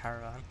because of the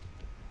Caravan.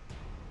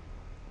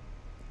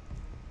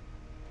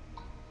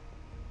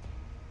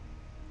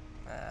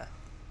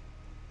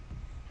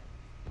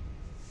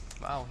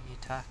 Wow, he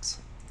attacks.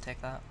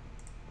 Take that.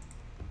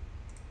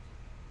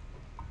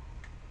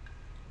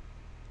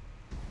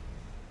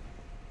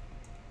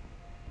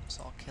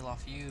 So I'll kill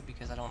off you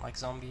because I don't like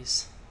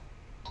zombies.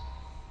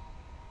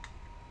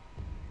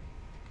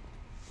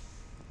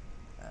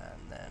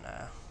 And then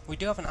we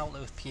do have an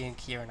outlet with P and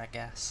Kieran, I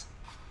guess.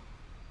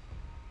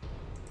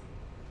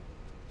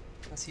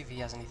 Let's see if he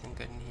has anything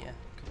good in here.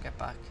 Could get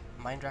back.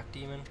 Mindrak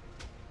Demon.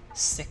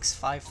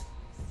 6/5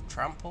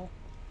 trample.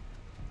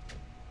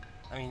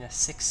 I mean, a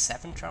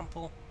 6/7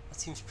 trample? That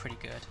seems pretty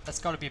good. That's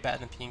got to be better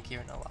than P and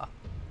Kieran a lot.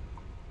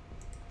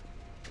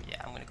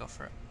 Yeah, I'm gonna go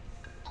for it.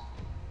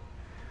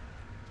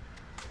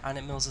 And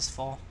it mills us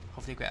 4.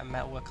 Hopefully we get a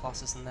Metalwork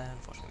Colossus in there.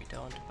 Unfortunately we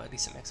don't, but at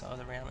least it makes our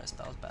other Reanimator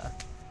spells better.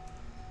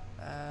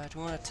 Do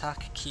we want to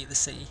attack Key the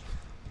City?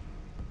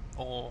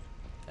 Or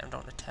get him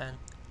down to 10?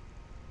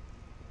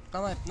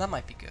 That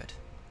might be good.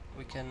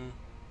 We can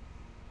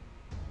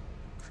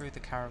crew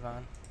the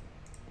Caravan.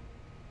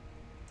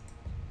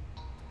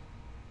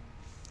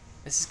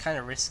 This is kind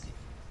of risky.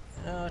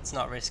 No, it's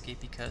not risky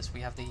because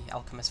we have the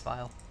Alchemist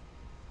Vial.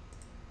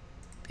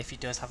 If he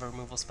does have a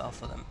removal spell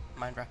for the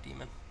Mindrak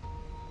Demon.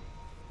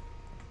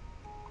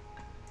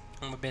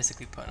 And we're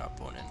basically putting our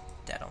opponent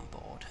dead on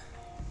board.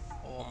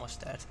 Or almost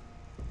dead.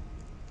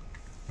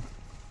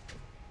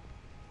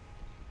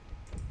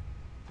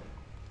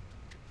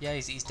 Yeah,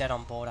 he's dead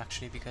on board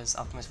actually because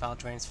Alchemist Vial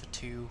drains for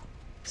 2,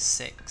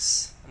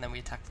 6, and then we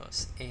attack for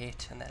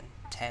 8, and then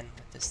 10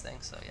 with this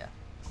thing, so yeah,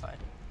 fine.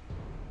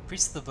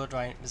 Priest of the Blood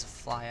Rite is a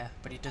flyer,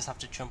 but he does have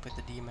to jump with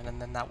the demon, and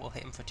then that will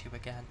hit him for 2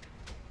 again.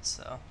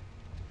 So,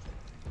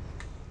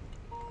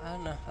 I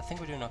don't know, I think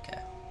we're doing okay.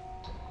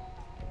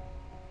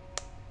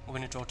 We're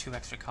going to draw 2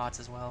 extra cards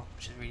as well,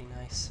 which is really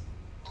nice.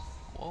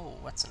 Whoa,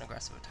 that's an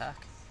aggressive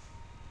attack.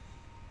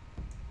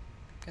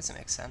 Guess it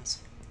makes sense.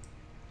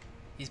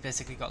 He's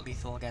basically got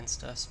lethal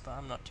against us, but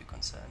I'm not too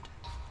concerned.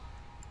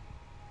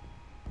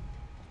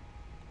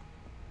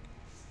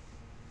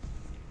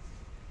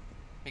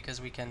 because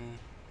we can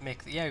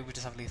make the, yeah, we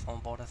just have lethal on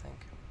board, I think.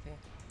 Yeah.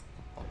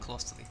 Or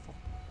close to lethal.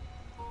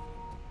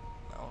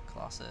 Now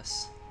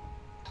Colossus.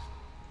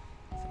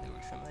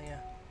 Familiar.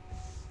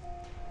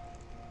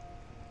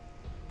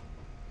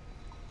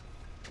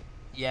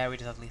 Yeah, we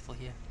did have lethal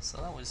here, so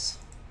that was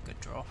a good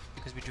draw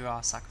because we drew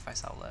our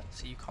sacrifice outlet.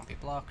 So you can't be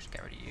blocked.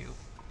 Get rid of you.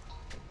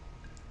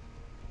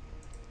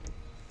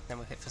 Then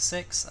we hit for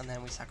 6, and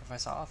then we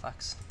sacrifice our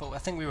artifacts. But I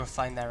think we were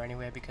fine there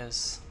anyway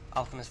because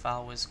Alchemist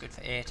Vow was good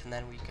for 8, and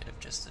then we could have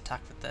just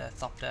attacked with the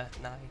Thopter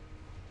 9.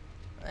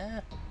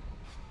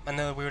 And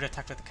then we would have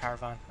attacked with the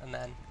Caravan, and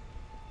then...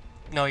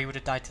 No, he would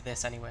have died to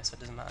this anyway, so it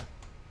doesn't matter.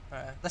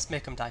 Alright, let's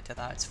make him die to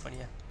that, it's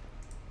funnier.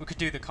 We could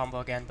do the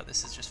combo again, but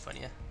this is just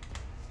funnier.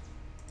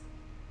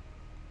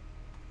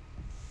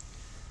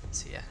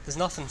 So yeah, there's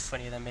nothing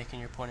funnier than making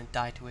your opponent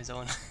die to his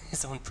own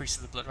his own Priest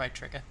of the Blood Right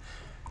trigger.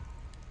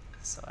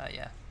 So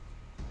yeah.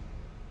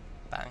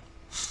 Bang.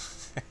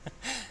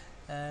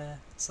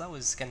 So that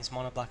was against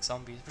Mono Black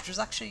Zombies, which was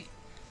actually,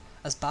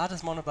 as bad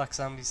as Mono Black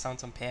Zombies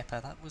sounds on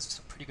paper, that was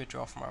a pretty good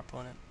draw from our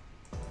opponent.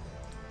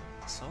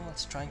 So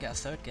let's try and get a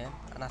third game,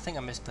 and I think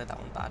I misplayed that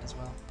one bad as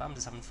well, but I'm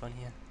just having fun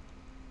here.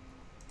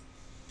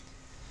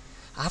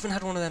 I haven't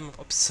had one of them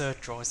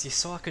absurd draws. You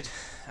saw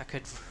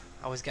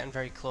I was getting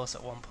very close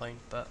at one point,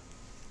 but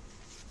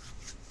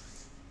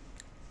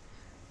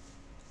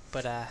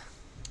I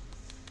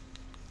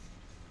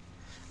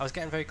was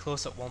getting very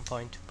close at one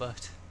point,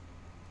 but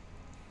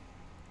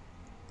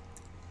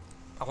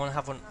I want to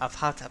have one. I've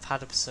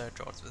had absurd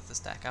draws with this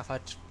deck. I've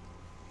had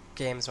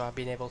games where I've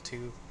been able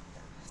to.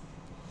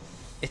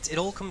 It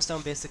all comes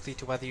down basically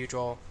to whether you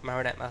draw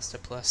Marionette Master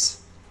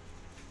plus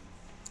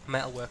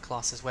Metalwork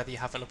classes, whether you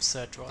have an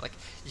absurd draw. Like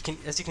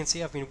as you can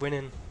see, I've been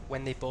winning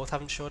when they both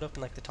haven't showed up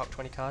in like the top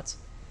 20 cards,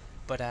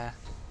 but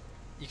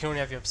you can only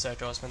have your absurd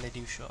draws when they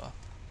do show up.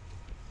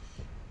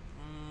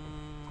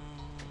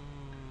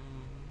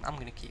 I'm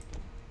gonna keep.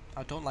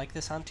 I don't like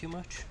this hand too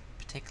much,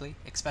 particularly,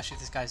 especially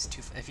if this guy's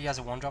if he has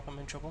a 1-drop, I'm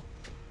in trouble.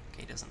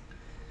 Okay, he doesn't.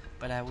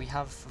 But if we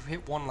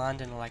hit one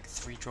land in like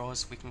 3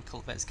 draws, we can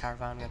cultivate his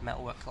Caravan. We have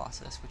Metalwork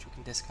Colossus, which we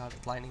can discard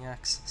with Lightning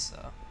Axe.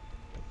 So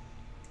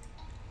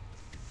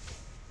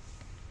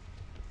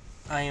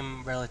I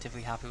am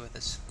relatively happy with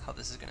this, how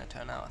this is going to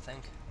turn out, I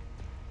think.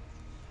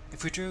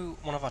 If we drew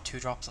one of our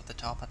 2-drops at the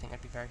top, I think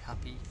I'd be very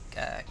happy.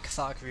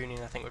 Cathartic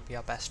Reunion, I think, would be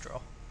our best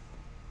draw.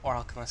 Or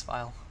Alchemist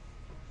Vial.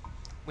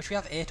 Which we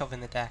have 8 of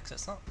in the deck, so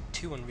it's not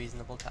too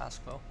unreasonable to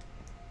ask for.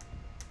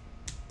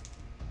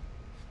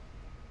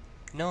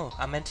 No,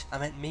 I meant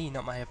me,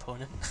 not my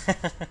opponent.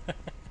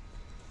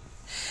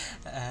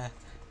 I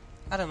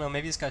don't know,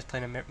 maybe this guy's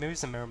playing maybe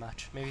it's a mirror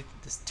match. Maybe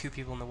there's 2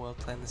 people in the world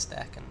playing this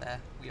deck,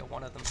 and we are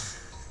one of them.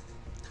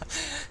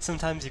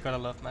 Sometimes you gotta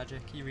love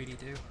Magic, you really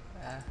do.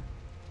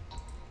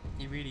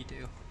 You really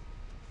do.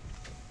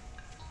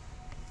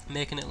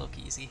 Making it look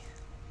easy.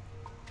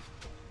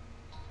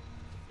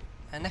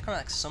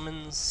 Necromantic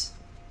Summons,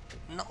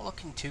 not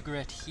looking too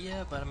great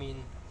here, but I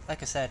mean,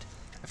 like I said,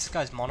 if this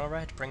guy's mono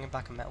red, bringing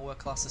back a Metalwork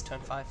Colossus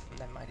turn 5, and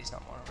never mind, he's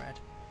not mono red.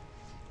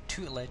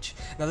 Tutelage.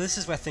 Now this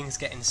is where things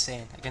get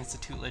insane against the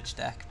Tutelage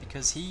deck,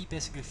 because he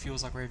basically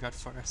fuels our graveyard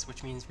for us,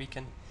 which means we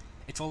can,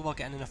 it's all about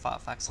getting enough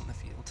artifacts on the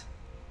field.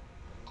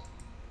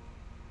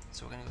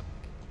 So we're going to go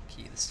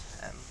key this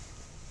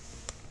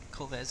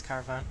Cultivator's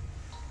Caravan.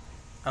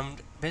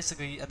 And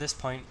basically at this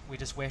point we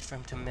just wait for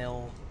him to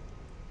mill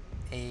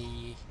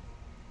a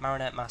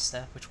Marionette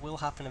Master, which will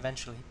happen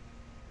eventually,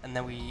 and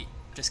then we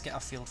just get our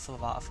field full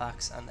of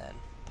artifacts and then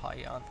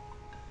party on.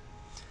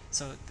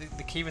 So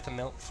the key with the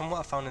mill, from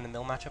what I found in the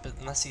mill matchup, is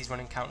unless he's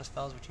running counter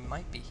spells, which he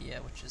might be here,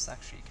 which is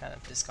actually kind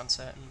of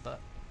disconcerting, but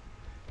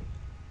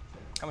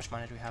how much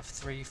mana do we have?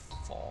 3,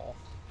 4,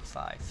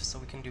 5, so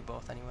we can do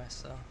both anyway,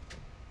 so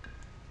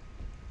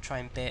try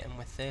and bait him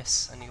with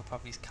this and he'll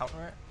probably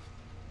counter it.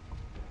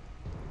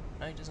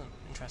 No, he doesn't.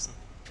 Interesting.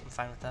 I'm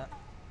fine with that.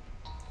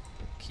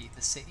 Key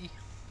the city.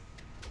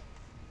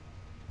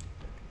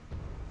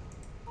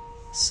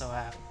 So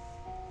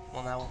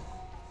well now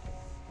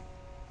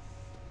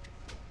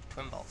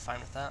Twin Bolt, fine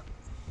with that.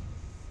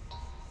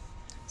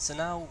 So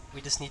now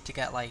we just need to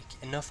get like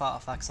enough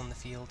artifacts on the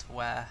field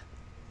where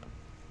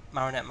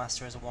Marionette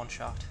Master is a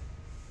one-shot.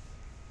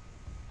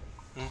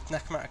 And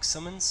Necromantic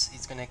Summons,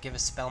 he's going to give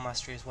us Spell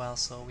Mastery as well,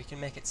 so we can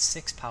make it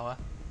 6 power,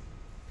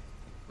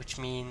 which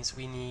means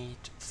we need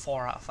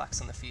 4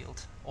 artifacts on the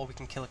field, or we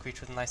can kill a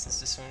creature with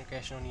Licensed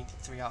Disintegration, only need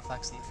 3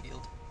 artifacts on the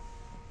field.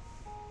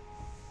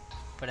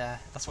 But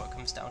that's what it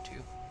comes down to.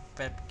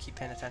 Better keep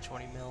paying attention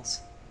when he mills.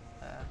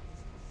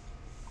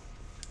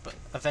 But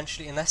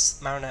eventually,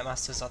 unless Marionette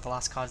Masters are the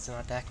last cards in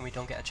our deck and we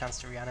don't get a chance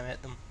to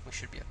reanimate them, we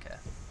should be okay.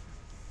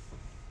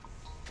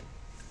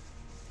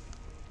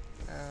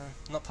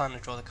 Not planning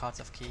to draw the cards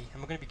off key,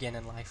 and we're going to be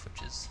gaining life,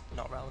 which is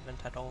not relevant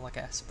at all, I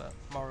guess, but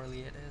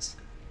morally it is.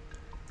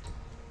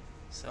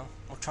 So,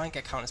 we'll try and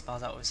get counter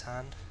spells out of his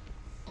hand.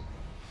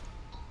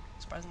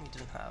 Surprisingly he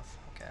doesn't have,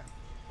 okay.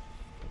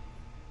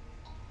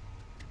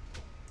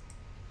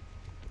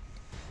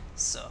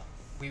 So,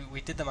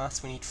 we did the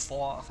maths, we need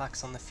 4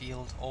 artifacts on the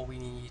field, or we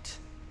need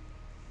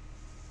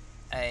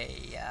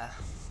we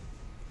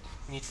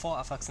need 4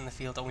 artifacts in the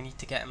field, or we need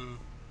to get him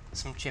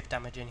some chip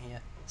damage in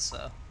here.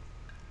 So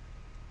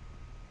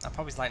I'll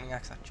probably Lightning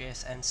Axe at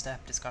Jace end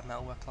step, discard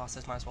Metalwork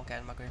classes, might as well get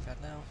in my graveyard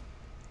now.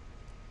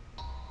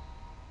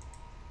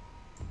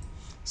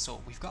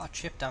 So we've got our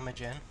chip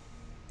damage in.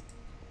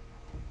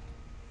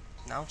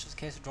 Now it's just a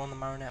case of drawing the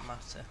Marionette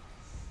Master.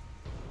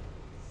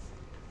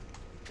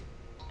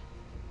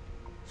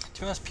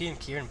 To be honest, P and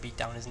Kieran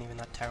beatdown isn't even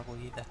that terrible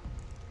either,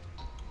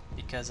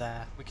 because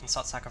we can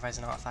start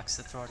sacrificing artifacts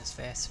to throw at his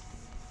face.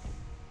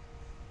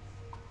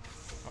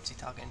 What's he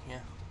targeting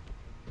here?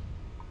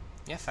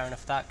 Yeah, fair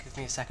enough. That gives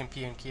me a second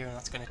P and Kieran.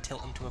 That's going to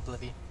tilt him to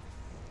oblivion.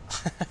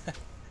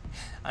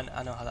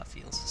 I know how that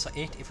feels. So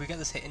 8. If we get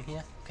this hit in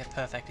here, okay,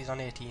 perfect. He's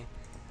on 18.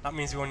 That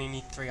means we only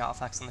need 3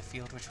 artifacts on the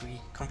field, which we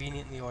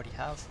conveniently already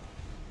have.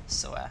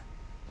 So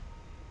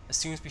as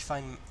soon as we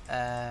find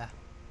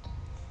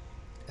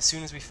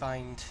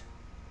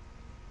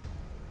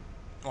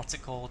what's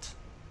it called,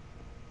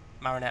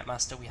 Marionette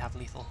Master, we have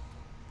lethal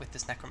with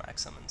this Necromantic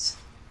Summons.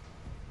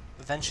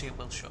 Eventually it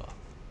will show up.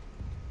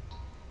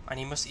 And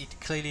he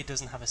clearly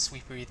doesn't have a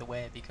sweeper either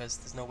way, because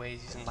there's no way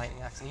he's using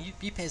Lightning Axe, and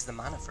he pays the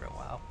mana for a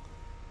while.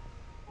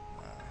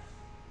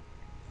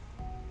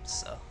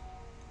 So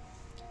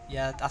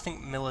yeah, I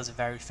think Miller's a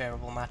very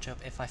favourable matchup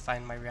if I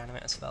find my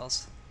Reanimator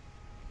spells.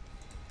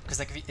 Because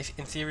like, if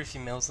in theory if he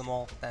mills them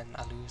all, then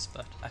I lose,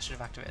 but I should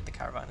have activated the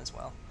Caravan as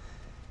well.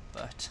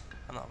 But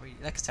I'm not really,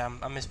 like I said, I'm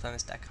misplaying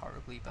this deck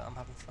horribly, but I'm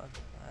having fun.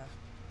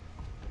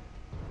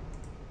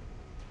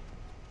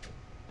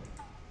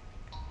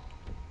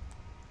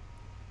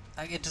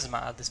 It doesn't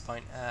matter at this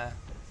point.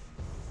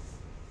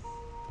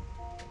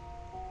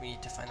 We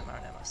need to find a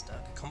Marionette Master.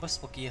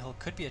 Combustible Gearhull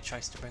could be a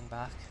choice to bring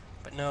back,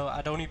 but no,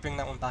 I'd only bring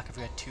that one back if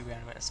we had 2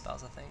 Reanimator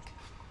spells, I think.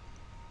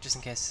 Just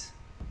in case.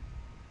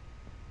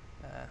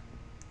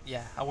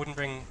 Yeah, I wouldn't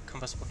bring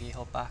Combustible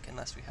Gearhull back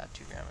unless we had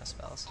 2 Reanimator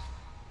spells.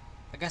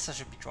 I guess I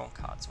should be drawing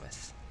cards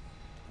with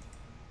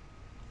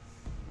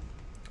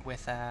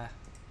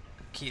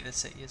Key to the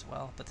City as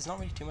well, but there's not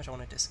really too much I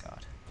want to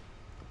discard.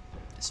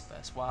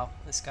 Disperse. Wow,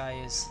 this guy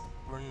is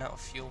running out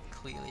of fuel,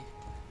 clearly.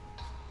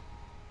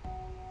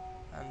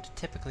 And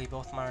typically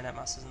both Marionette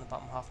Masters in the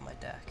bottom half of my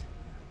deck.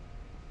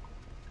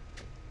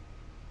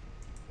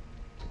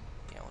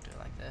 Yeah, we'll do it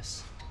like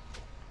this.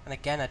 And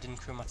again, I didn't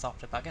crew my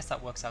Thopter, but I guess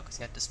that works out because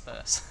he had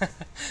Disperse.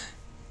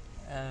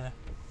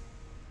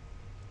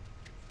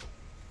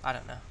 I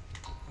don't know.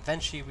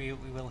 Eventually we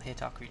will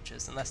hit our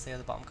creatures, unless they are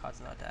the bottom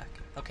cards in our deck.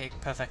 Okay,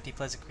 perfect, he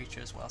plays a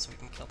creature as well, so we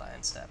can kill that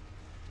in step.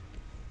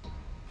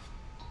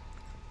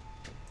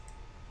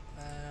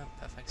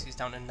 Perfect, so he's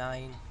down to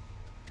 9.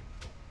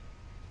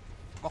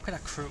 What could I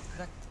crew?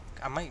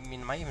 I might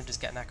even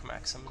just get an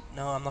Necromax.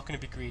 No, I'm not going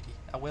to be greedy.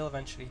 I will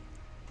eventually.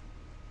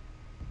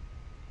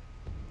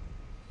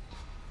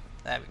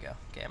 There we go,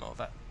 game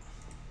over.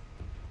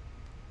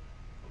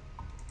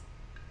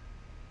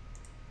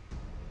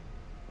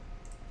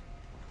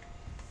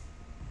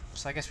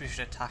 So I guess we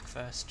should attack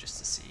first, just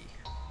to see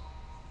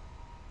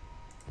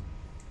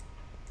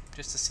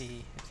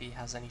if he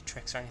has any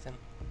tricks or anything.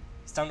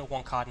 He's down to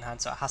 1 card in hand,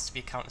 so it has to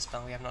be a counter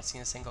spell. We have not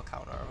seen a single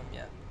counter of him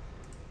yet.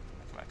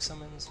 Necromantic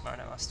Summons,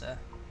 Marionette Master.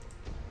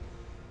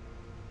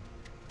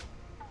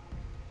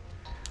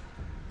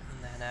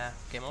 And then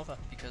game over,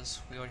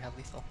 because we already have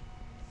lethal.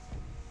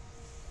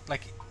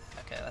 Like,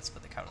 okay, let's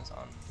put the counters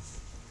on.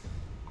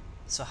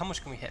 So how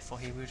much can we hit for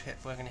here?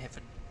 We're going to hit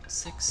for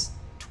 6,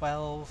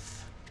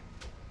 12...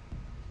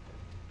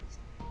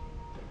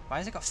 Why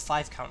has it got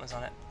 5 counters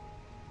on it?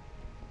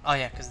 Oh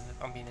yeah, because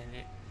I'm being an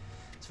idiot.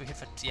 So we hit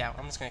for, yeah,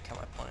 I'm just going to kill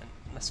my opponent.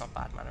 That's not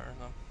bad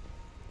mannerism.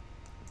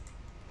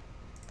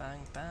 Bang,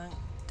 bang,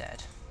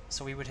 dead.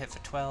 So we would hit for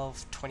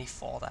 12,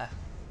 24 there.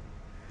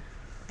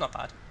 Not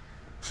bad.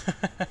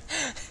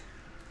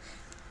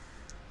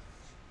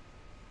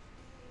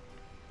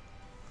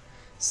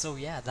 So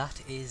yeah,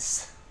 that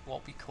is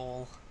what we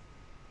call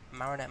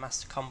Marionette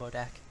Master combo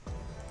deck.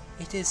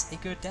 It is a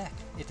good deck.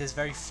 It is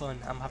very fun.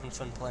 I'm having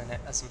fun playing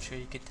it, as I'm sure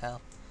you could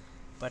tell.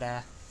 But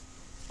I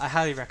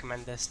highly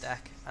recommend this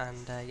deck.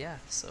 And yeah,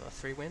 so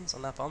 3 wins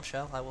on that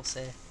bombshell. I will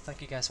say thank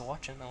you guys for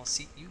watching, and I will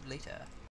see you later.